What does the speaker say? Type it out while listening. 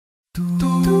Do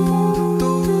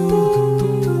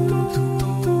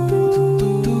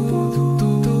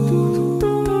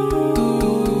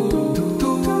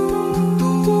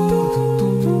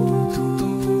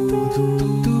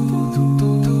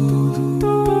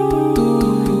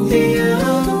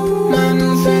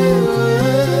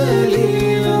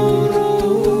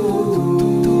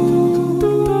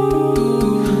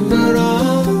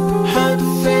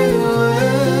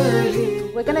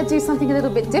something a little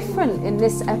bit different in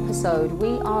this episode.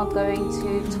 We are going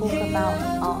to talk about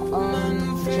our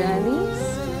own journeys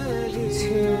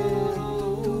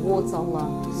towards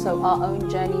Allah. So our own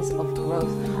journeys of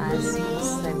growth as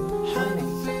Muslim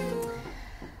women.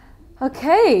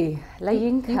 Okay,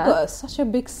 Layinka. You've got such a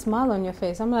big smile on your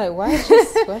face. I'm like, why is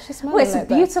she smiling? Well, it's like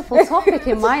a beautiful topic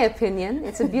in my opinion.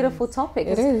 It's a beautiful topic.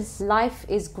 It is. Life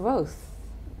is growth.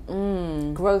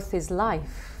 Growth is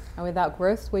life. And without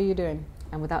growth, what are you doing?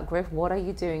 And without growth, what are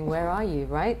you doing? Where are you,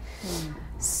 right?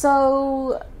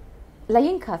 So,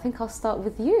 Layinka, I think I'll start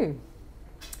with you.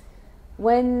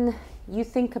 When you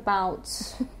think about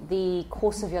the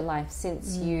course of your life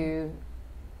since you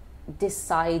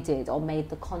decided or made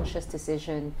the conscious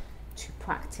decision to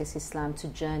practice Islam, to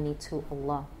journey to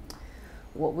Allah,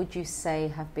 what would you say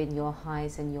have been your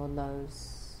highs and your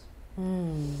lows?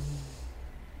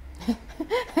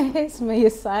 Sumaya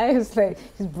sighs, like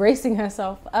she's bracing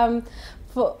herself.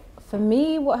 For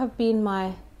me, what have been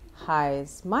my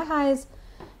highs? My highs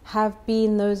have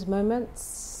been those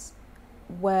moments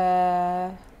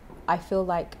where I feel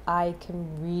like I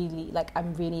can really, like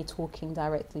I'm really talking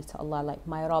directly to Allah, like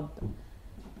my Rabb.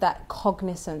 That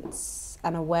cognizance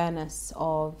and awareness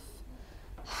of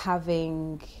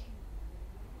having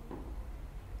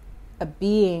a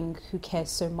being who cares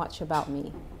so much about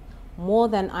me, more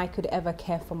than I could ever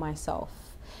care for myself.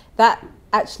 That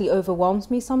actually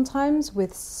overwhelms me sometimes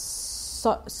with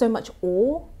so much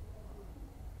awe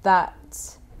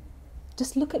that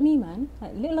just look at me, man,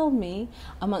 like little old me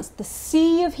amongst the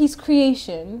sea of his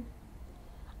creation.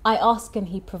 I ask and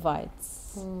he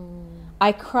provides.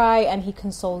 I cry and he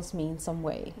consoles me in some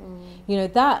way. You know,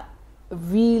 that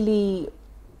really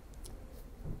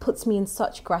puts me in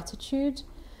such gratitude.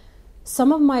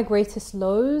 Some of my greatest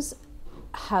lows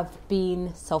have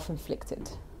been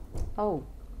self-inflicted. Oh,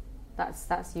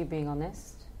 that's you being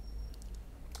honest.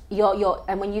 Your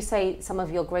and when you say some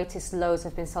of your greatest lows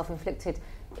have been self-inflicted,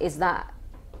 is that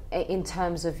in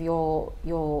terms of your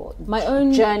my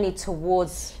own journey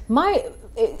towards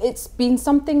it's been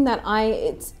something that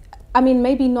I mean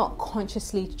maybe not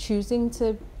consciously choosing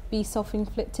to be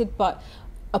self-inflicted, but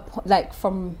like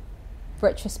from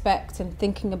retrospect and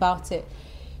thinking about it,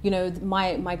 you know,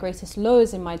 my greatest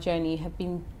lows in my journey have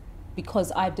been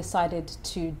because I've decided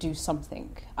to do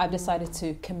something. I've decided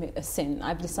to commit a sin.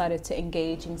 I've decided to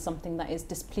engage in something that is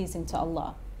displeasing to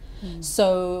Allah.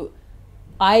 So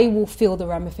I will feel the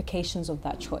ramifications of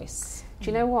that choice. Do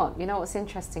you know what? You know what's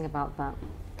interesting about that?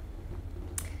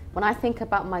 When I think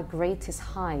about my greatest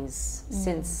highs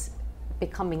since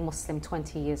becoming Muslim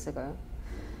 20 years ago,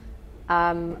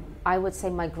 I would say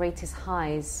my greatest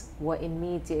highs were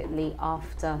immediately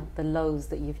after the lows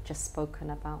that you've just spoken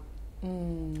about.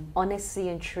 Honestly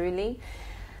and truly,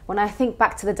 when I think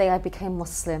back to the day I became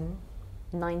Muslim,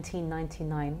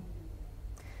 1999,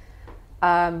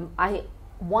 I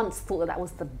once thought that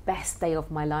was the best day of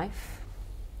my life.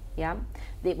 Yeah,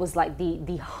 it was like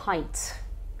the height,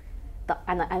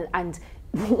 and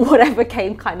whatever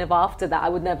came kind of after that, I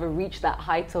would never reach that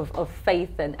height of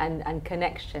faith and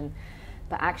connection.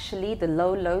 But actually, the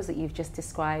lows that you've just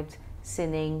described,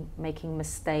 sinning, making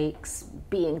mistakes,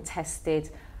 being tested,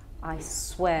 I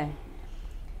swear,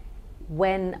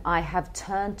 when I have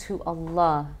turned to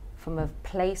Allah from a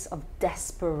place of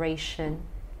desperation,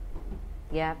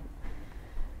 yeah,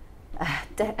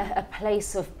 a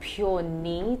place of pure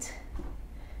need,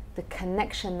 the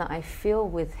connection that I feel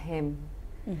with Him,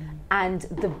 and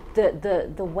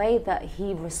the way that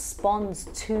He responds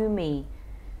to me,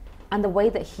 and the way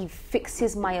that He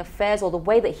fixes my affairs, or the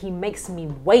way that He makes me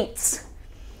wait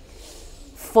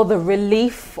for the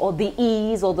relief or the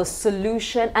ease or the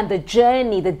solution, and the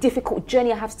journey, the difficult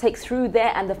journey I have to take through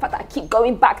there, and the fact that I keep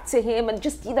going back to Him, and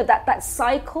just, you know, that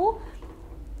cycle.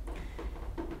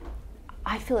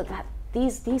 I feel that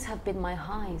these have been my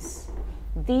highs.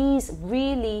 These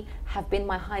really have been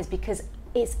my highs, because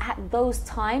it's at those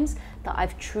times that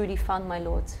I've truly found my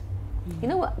Lord. You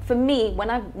know what? For me, when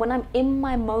I'm in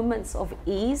my moments of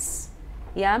ease,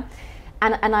 yeah,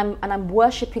 and I'm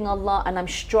worshipping Allah and I'm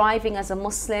striving as a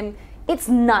Muslim, it's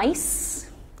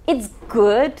nice, it's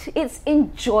good, it's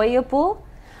enjoyable.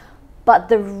 But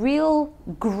the real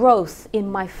growth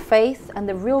in my faith and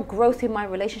the real growth in my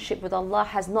relationship with Allah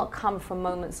has not come from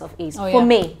moments of ease. For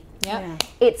me. Yeah.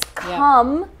 It's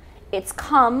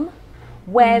come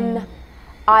when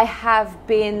I have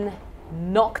been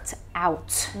knocked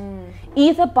out.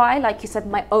 Either by, like you said,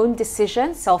 my own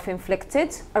decision,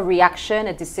 self-inflicted, a reaction,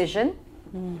 a decision,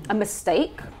 a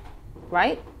mistake,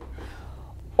 right?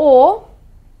 Or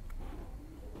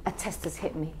a test has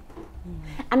hit me.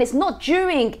 And it's not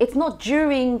during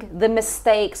the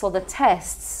mistakes or the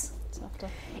tests.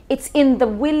 It's in the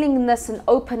willingness and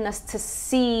openness to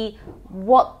see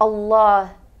what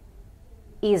Allah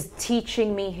is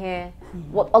teaching me here,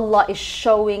 what Allah is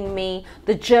showing me,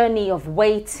 the journey of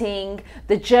waiting,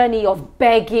 the journey of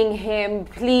begging Him,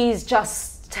 please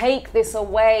just take this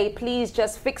away, please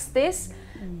just fix this.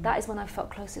 That is when I felt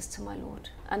closest to my Lord.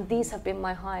 And these have been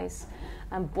my highs.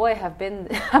 And boy, have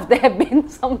there been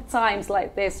some times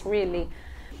like this, really.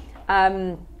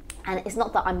 And it's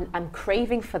not that I'm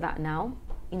craving for that now.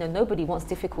 You know, nobody wants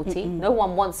difficulty. No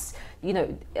one wants,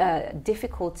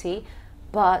 difficulty.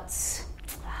 But,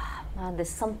 man, there's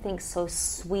something so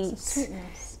sweet.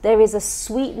 There is a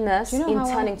sweetness in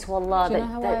turning to Allah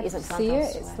that isn't found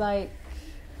elsewhere. It's like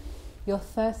you're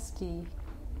thirsty,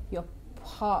 you're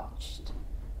parched,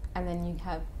 and then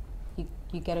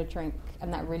you get a drink,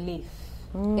 and that relief.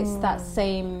 It's that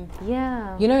same,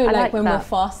 like when we're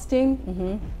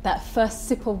fasting, that first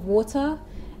sip of water,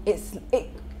 it's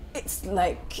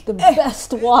like the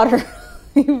best water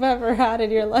you've ever had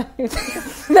in your life.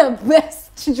 The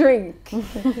best drink,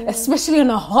 especially on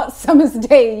a hot summer's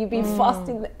day. You've been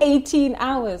fasting 18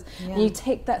 hours, and you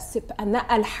take that sip, and that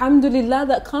alhamdulillah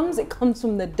that comes, it comes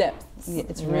from the depths. Yeah,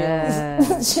 it's real.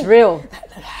 Yeah. It's real.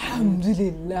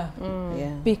 Alhamdulillah.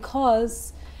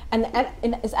 Because and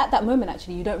it's at that moment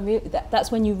actually you don't that's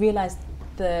when you realize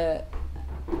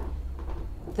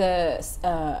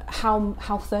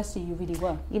how thirsty you really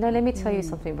were. You know, let me tell you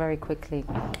something very quickly.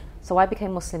 So I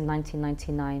became Muslim in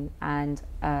 1999, and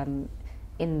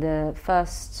in the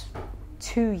first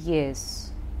 2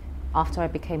 years after I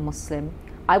became Muslim,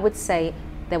 I would say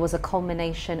there was a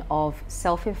culmination of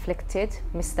self-inflicted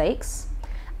mistakes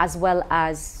as well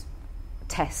as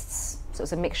tests. So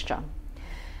it's a mixture.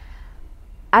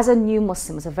 As a new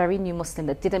Muslim, as a very new Muslim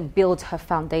that didn't build her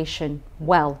foundation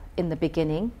well in the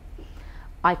beginning,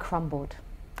 I crumbled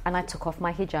and I took off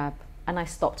my hijab and I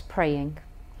stopped praying.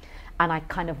 And I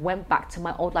kind of went back to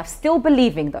my old life, still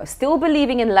believing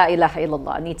in La ilaha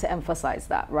illallah. I need to emphasize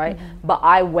that, right? But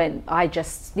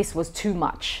this was too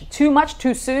much,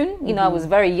 too soon. You know, I was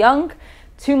very young,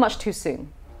 too much, too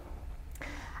soon.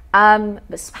 But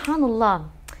subhanAllah,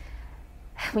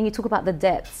 when you talk about the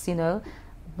depths, you know,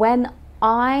 when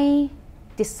I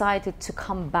decided to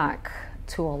come back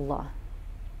to Allah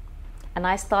and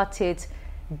I started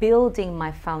building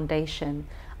my foundation,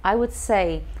 I would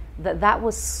say that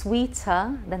was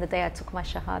sweeter than the day I took my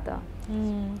shahada.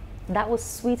 That was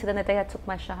sweeter than the day I took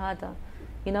my shahada.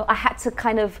 You know, I had to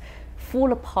kind of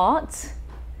fall apart,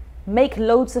 make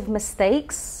loads of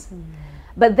mistakes,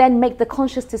 but then make the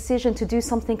conscious decision to do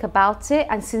something about it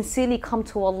and sincerely come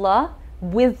to Allah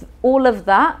with all of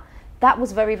that. That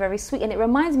was very, very sweet. And it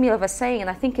reminds me of a saying, and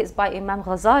I think it's by Imam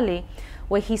Ghazali,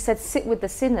 where he said, sit with the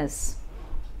sinners.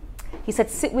 He said,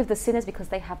 sit with the sinners because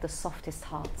they have the softest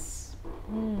hearts.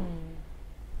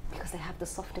 Because they have the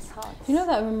softest hearts. You know,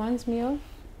 that reminds me of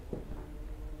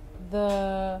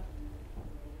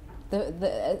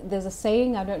there's a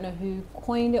saying, I don't know who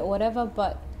coined it or whatever,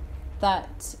 but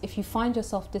that if you find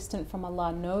yourself distant from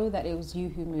Allah, know that it was you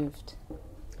who moved.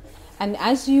 And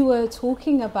as you were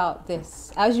talking about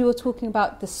this, as you were talking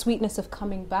about the sweetness of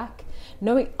coming back,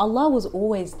 knowing Allah was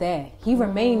always there. He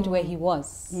remained where He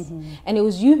was. And it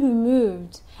was you who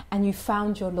moved and you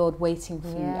found your Lord waiting for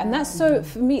you. And that's so,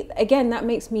 for me, again, that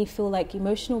makes me feel like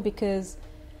emotional because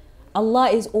Allah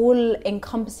is all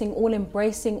encompassing, all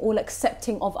embracing, all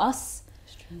accepting of us,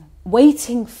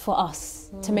 waiting for us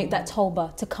to make that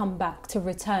tawbah, to come back, to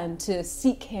return, to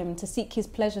seek Him, to seek His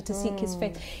pleasure, to seek His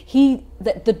faith.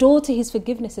 The door to His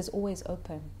forgiveness is always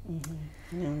open.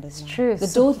 It's true.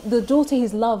 The door to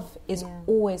His love is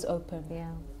always open.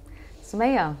 Yeah.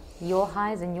 Sumaya, your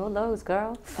highs and your lows,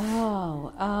 girl.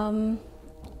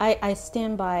 I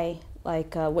stand by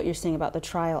what you're saying about the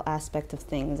trial aspect of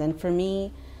things, and for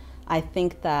me, I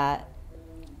think that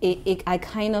I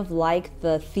kind of like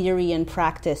the theory and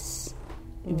practice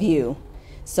view.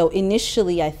 So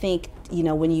initially, I think, you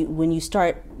know, when you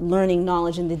start learning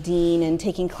knowledge in the deen and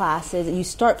taking classes, you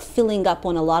start filling up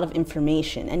on a lot of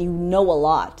information and you know a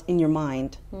lot in your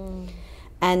mind.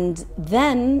 And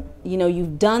then, you know,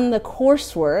 you've done the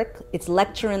coursework, it's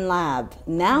lecture and lab.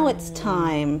 Now it's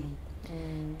time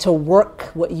to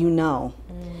work what you know.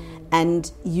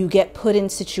 And you get put in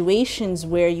situations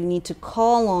where you need to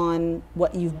call on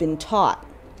what you've been taught.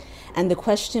 And the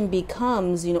question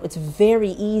becomes, it's very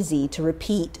easy to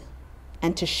repeat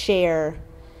and to share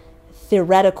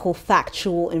theoretical,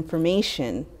 factual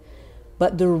information.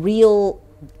 But the real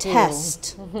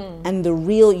test and the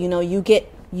real, you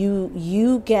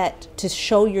get to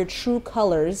show your true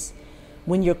colors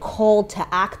when you're called to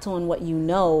act on what you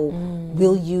know.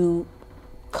 Will you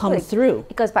come through?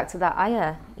 It goes back to that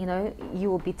ayah,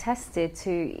 you will be tested to,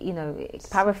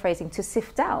 paraphrasing, to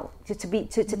sift out, to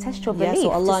test your belief,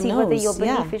 so Allah to see knows. whether your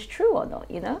belief is true or not,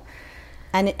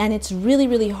 And it's really,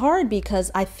 really hard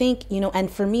because I think, and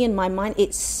for me in my mind,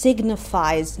 it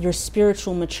signifies your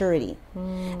spiritual maturity.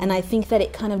 And I think that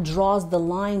it kind of draws the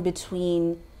line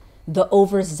between the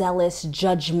overzealous,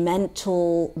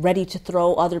 judgmental, ready to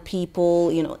throw other people,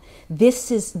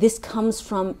 this comes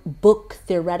from book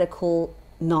theoretical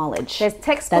knowledge. There's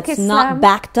textbook that's Islam. Not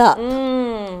backed up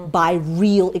by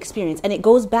real experience. And it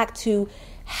goes back to,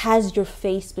 has your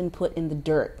face been put in the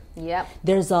dirt? Yep.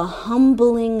 There's a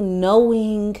humbling,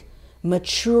 knowing,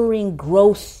 maturing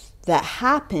growth that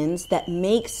happens that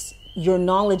makes your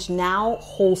knowledge now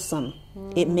wholesome.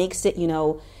 It makes it,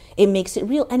 it makes it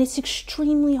real, and it's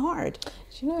extremely hard.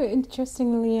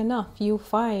 Interestingly enough, you'll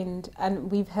find, and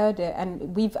we've heard it,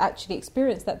 and we've actually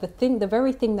experienced that the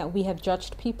very thing that we have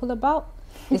judged people about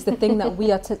is the thing that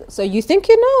we are. So you think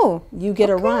you get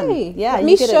a run. Yeah, let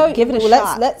me show. Give it a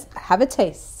shot. Let's have a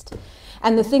taste.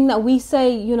 And the thing that we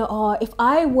say, if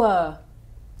I were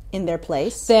in their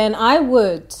place, then I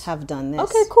would have done this.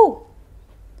 Okay, cool.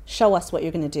 Show us what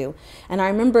you're going to do. And I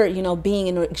remember, being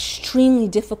in an extremely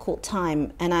difficult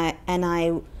time, and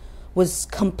I was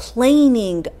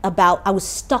complaining about, I was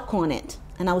stuck on it,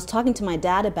 and I was talking to my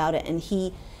dad about it, and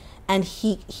he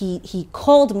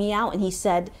called me out, and he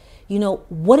said,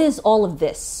 what is all of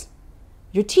this?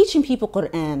 You're teaching people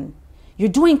Quran, you're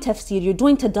doing tafsir, you're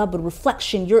doing tadabbur,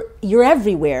 reflection, you're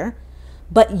everywhere,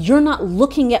 but you're not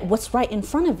looking at what's right in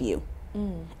front of you.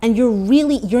 And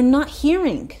you're not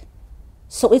hearing.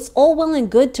 So it's all well and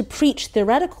good to preach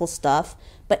theoretical stuff,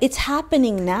 but it's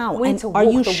happening now. And are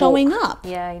you showing up?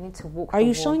 Yeah, you need to walk. Are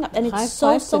you showing up? And it's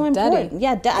so important. Daddy.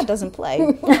 Yeah, Dad doesn't play.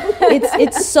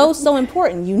 It's so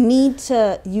important. You need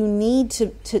to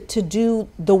do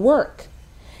the work,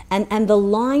 and the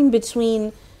line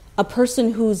between a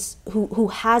person who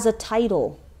has a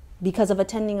title because of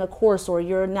attending a course, or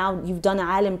you've done an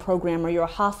alim program, or you're a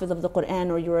hafiz of the Quran,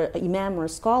 or you're an imam or a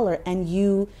scholar, and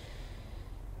you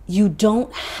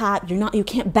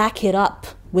can't back it up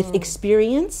with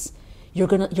experience, you're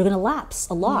gonna lapse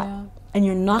a lot. Yeah. And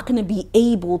you're not going to be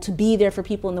able to be there for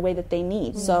people in the way that they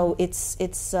need. So it's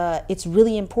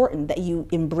really important that you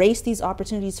embrace these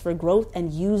opportunities for growth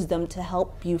and use them to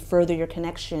help you further your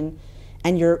connection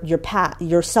and your path,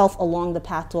 yourself along the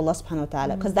path to Allah subhanahu wa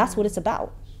ta'ala, because that's what it's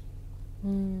about.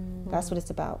 That's what it's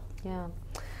about. Yeah.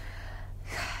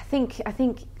 I think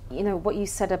what you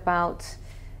said about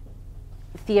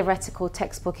theoretical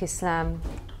textbook Islam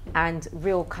and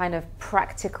real kind of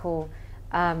practical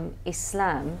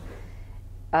Islam,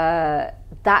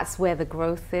 that's where the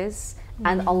growth is,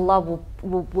 and Allah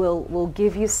will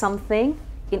give you something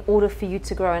in order for you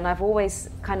to grow. And I've always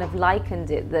kind of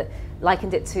likened it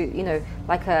to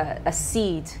like a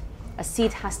seed. A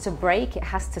seed has to break, it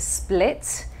has to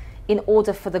split in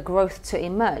order for the growth to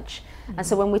emerge. And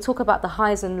so when we talk about the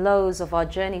highs and lows of our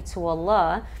journey to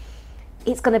Allah,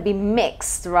 it's going to be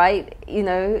mixed, right?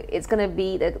 It's going to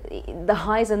be the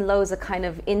highs and lows are kind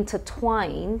of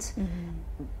intertwined,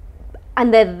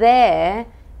 and they're there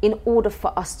in order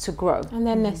for us to grow. And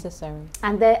they're necessary.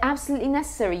 And they're absolutely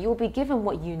necessary. You'll be given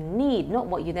what you need, not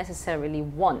what you necessarily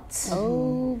want.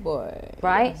 Oh boy.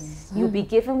 Right? Yes. You'll be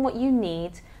given what you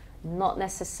need, not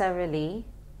necessarily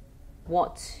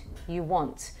what you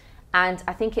want. And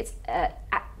I think it's,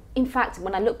 in fact,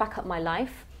 when I look back at my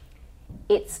life,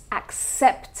 it's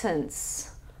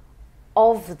acceptance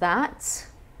of that,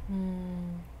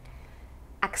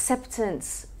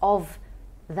 acceptance of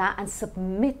that,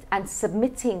 and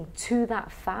submitting to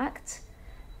that fact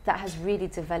that has really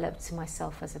developed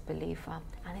myself as a believer.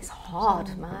 And it's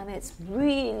hard, man. It's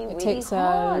really, really hard. It takes a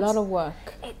lot of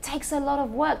work. It takes a lot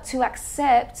of work to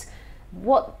accept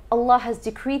what Allah has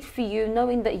decreed for you,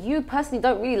 knowing that you personally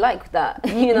don't really like that.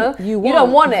 You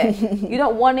don't want it. You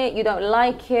don't want it. You don't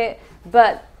like it.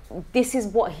 But this is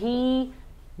what He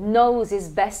knows is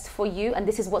best for you, and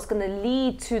this is what's going to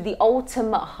lead to the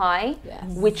ultimate high,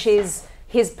 which is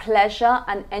His pleasure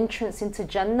and entrance into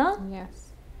Jannah. Yes.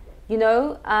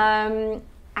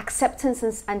 acceptance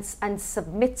and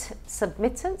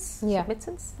submittance. Yeah.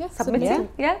 Submittance? Yeah, Submitting?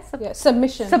 Yeah.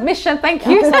 Submission. Submission, thank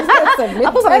you. I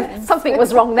thought Submittance. something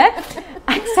was wrong there.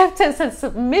 Acceptance and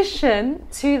submission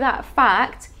to that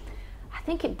fact, I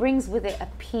think it brings with it a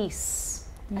peace,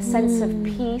 a sense of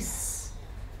peace.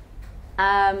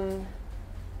 A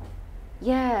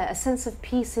sense of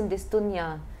peace in this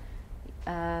dunya.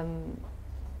 And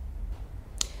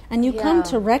you come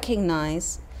to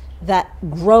recognize that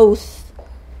growth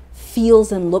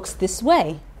feels and looks this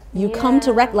way. You come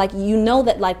to like, you know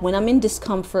that, like, when I'm in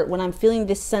discomfort, when I'm feeling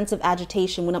this sense of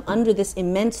agitation, when I'm under this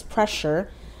immense pressure,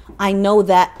 I know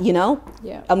that, you know,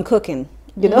 I'm cooking.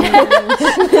 You know,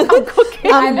 I'm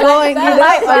cooking. I'm going.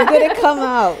 I'm going to come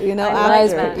out. You know,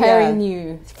 after preparing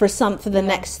you for the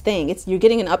next thing. You're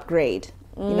getting an upgrade.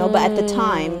 You know, but at the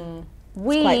time,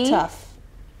 it's quite tough.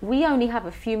 We only have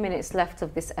a few minutes left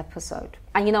of this episode.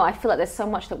 And, you know, I feel like there's so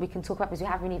much that we can talk about because we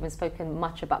haven't even spoken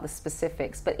much about the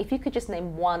specifics. But if you could just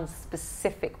name one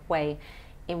specific way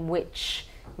in which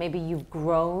maybe you've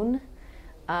grown,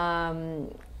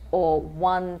 or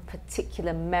one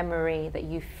particular memory that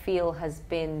you feel has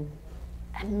been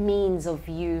a means of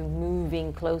you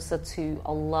moving closer to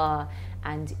Allah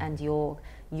and your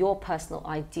personal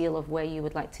ideal of where you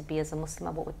would like to be as a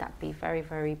Muslim, what would that be? Very,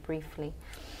 very briefly.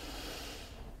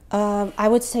 I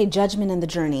would say judgment and the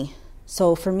journey.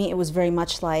 So for me, it was very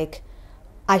much like,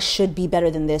 I should be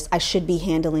better than this. I should be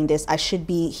handling this. I should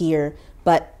be here.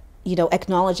 But, you know,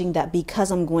 acknowledging that because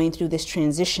I'm going through this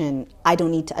transition, I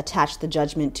don't need to attach the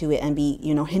judgment to it and be,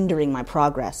 you know, hindering my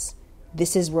progress.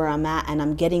 This is where I'm at and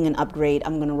I'm getting an upgrade.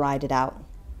 I'm going to ride it out.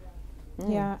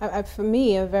 Yeah, for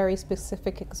me, a very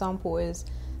specific example is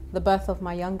the birth of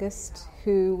my youngest,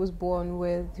 who was born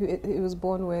with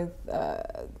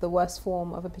the worst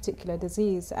form of a particular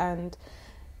disease, and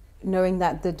knowing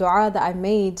that the dua that I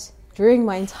made during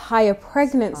my entire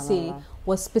pregnancy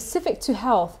was specific to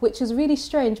health, which is really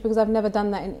strange because I've never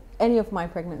done that in any of my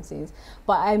pregnancies.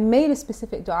 But I made a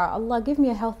specific dua, Allah, give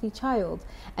me a healthy child.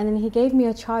 And then He gave me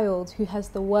a child who has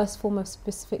the worst form of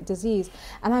specific disease.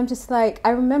 And I'm just like,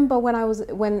 I remember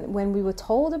when we were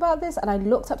told about this, and I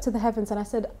looked up to the heavens and I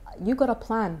said, you got a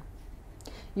plan.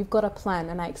 You've got a plan,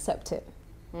 and I accept it.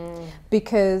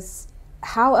 Because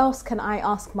how else can I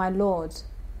ask my Lord,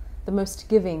 the most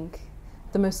giving,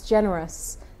 the most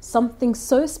generous, something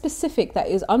so specific that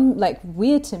is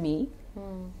weird to me,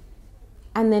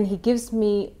 and then He gives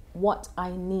me what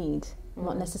I need,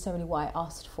 not necessarily what I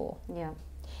asked for. Yeah.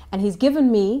 And He's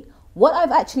given me what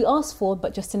I've actually asked for,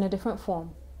 but just in a different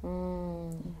form.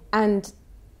 And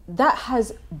that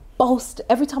has bolstered.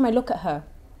 Every time I look at her,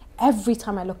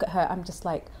 I'm just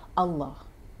like, Allah.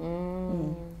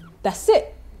 That's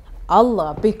it.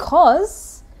 Allah.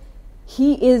 Because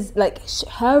He is like,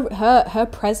 her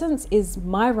presence is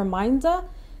my reminder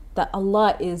that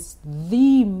Allah is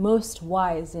the most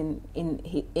wise in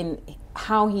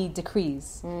how He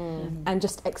decrees, and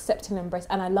just accept and embrace.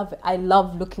 And I love it. I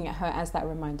love looking at her as that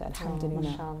reminder. Alhamdulillah.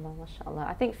 Mashallah, mashallah.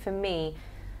 I think for me,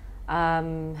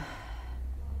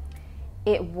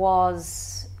 it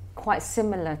was quite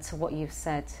similar to what you've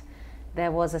said. There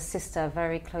was a sister, a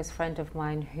very close friend of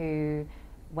mine, who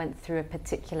went through a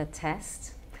particular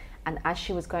test. And as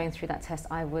she was going through that test,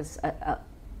 I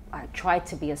tried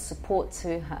to be a support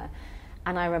to her.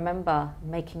 And I remember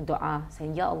making dua,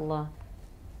 saying, Ya Allah,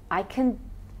 I think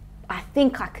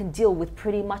I can deal with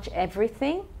pretty much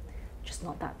everything, just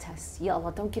not that test. Ya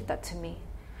Allah, don't give that to me,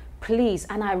 please.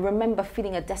 And I remember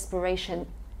feeling a desperation,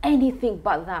 anything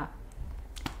but that.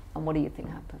 And what do you think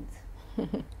happened?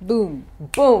 Boom.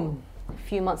 Boom. A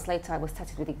few months later, I was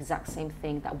tested with the exact same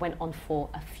thing that went on for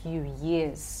a few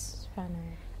years.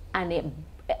 And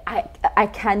I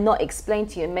cannot explain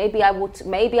to you. Maybe I will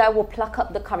pluck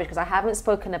up the courage, because I haven't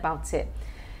spoken about it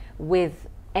with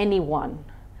anyone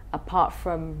apart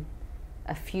from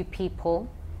a few people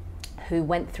who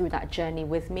went through that journey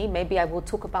with me. Maybe I will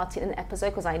talk about it in an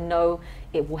episode, because I know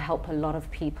it will help a lot of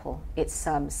people. It's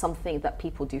something that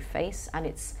people do face, and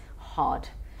it's hard.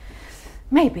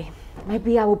 Maybe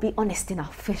I will be honest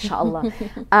enough, inshallah.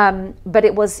 But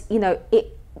it was, you know,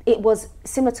 it was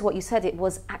similar to what you said. It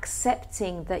was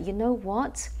accepting that, you know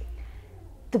what,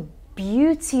 the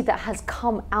beauty that has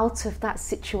come out of that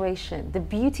situation, the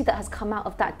beauty that has come out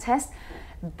of that test,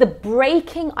 the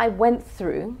breaking I went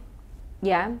through,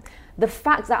 the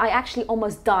fact that I actually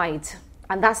almost died,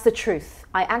 and that's the truth.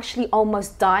 I actually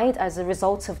almost died as a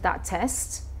result of that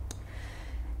test.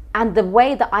 And the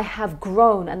way that I have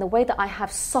grown, and the way that I have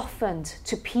softened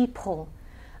to people,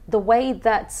 the way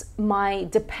that my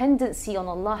dependency on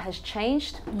Allah has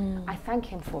changed, I thank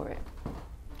Him for it.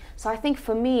 So I think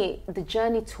for me, the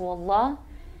journey to Allah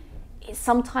it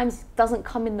sometimes doesn't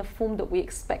come in the form that we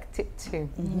expect it to.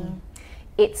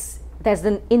 There's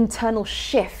an internal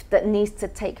shift that needs to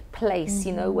take place,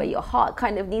 you know, where your heart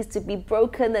kind of needs to be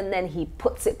broken, and then he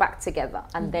puts it back together,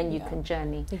 and then you can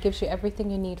journey. He gives you everything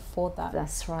you need for that.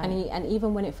 That's right. And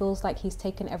even when it feels like he's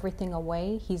taken everything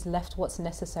away, he's left what's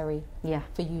necessary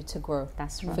for you to grow.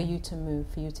 That's right. For you to move,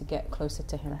 for you to get closer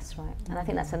to him. That's right. And I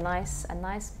think that's a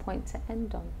nice point to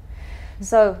end on.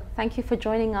 So thank you for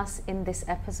joining us in this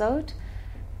episode.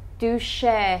 Do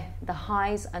share the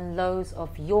highs and lows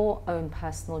of your own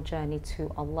personal journey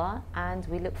to Allah, and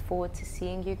we look forward to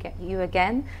seeing you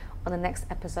again on the next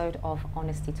episode of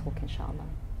Honesty Talk, inshallah.